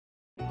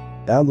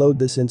Download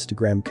this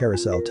Instagram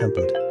carousel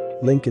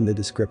template. Link in the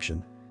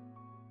description.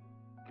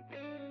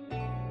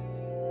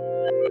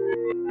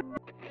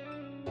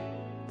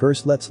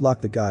 First, let's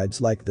lock the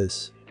guides like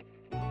this.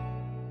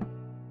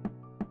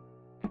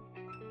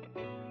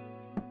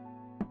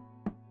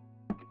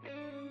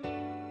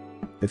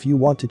 If you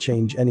want to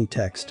change any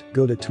text,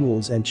 go to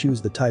Tools and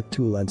choose the Type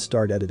tool and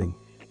start editing.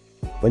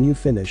 When you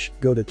finish,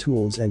 go to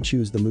Tools and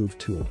choose the Move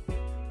tool.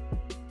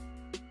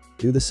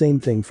 Do the same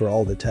thing for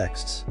all the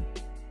texts.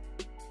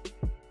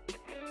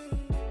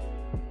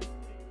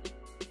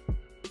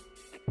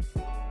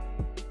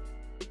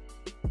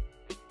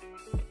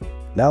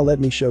 Now let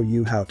me show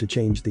you how to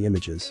change the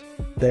images.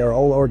 They are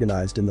all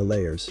organized in the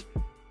layers.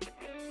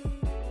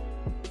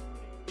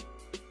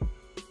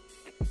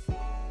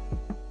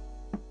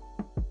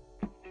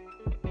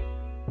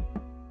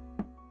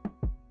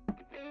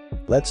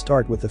 Let's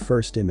start with the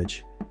first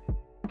image.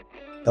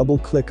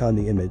 Double-click on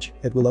the image,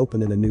 it will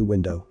open in a new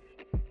window.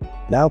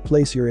 Now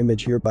place your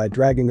image here by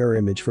dragging your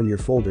image from your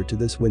folder to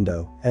this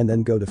window, and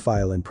then go to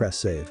File and press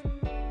Save.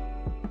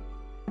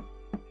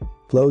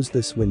 Close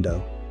this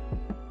window.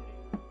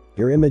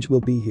 Your image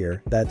will be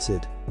here, that's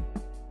it.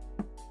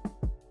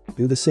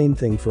 Do the same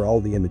thing for all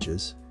the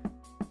images.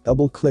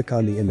 Double-click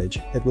on the image,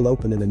 it will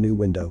open in a new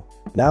window.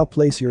 Now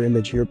place your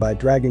image here by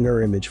dragging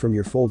your image from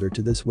your folder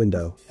to this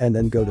window, and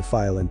then go to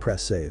File and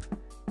press Save.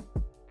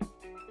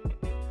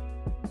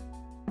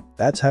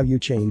 That's how you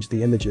change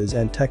the images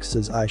and texts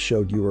as I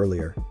showed you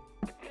earlier.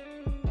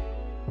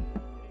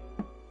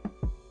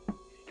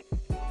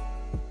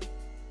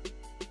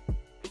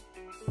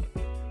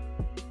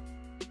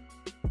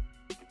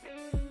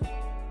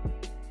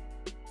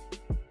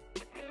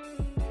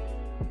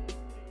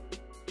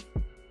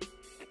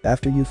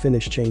 After you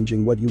finish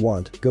changing what you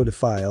want, go to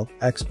File,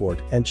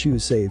 Export, and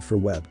choose Save for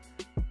Web.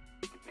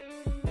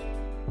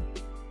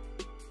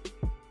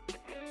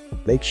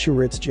 Make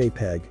sure it's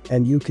JPEG,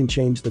 and you can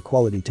change the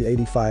quality to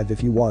 85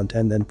 if you want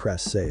and then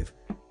press Save.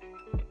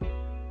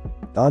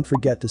 Don't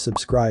forget to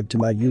subscribe to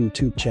my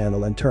YouTube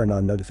channel and turn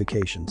on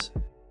notifications.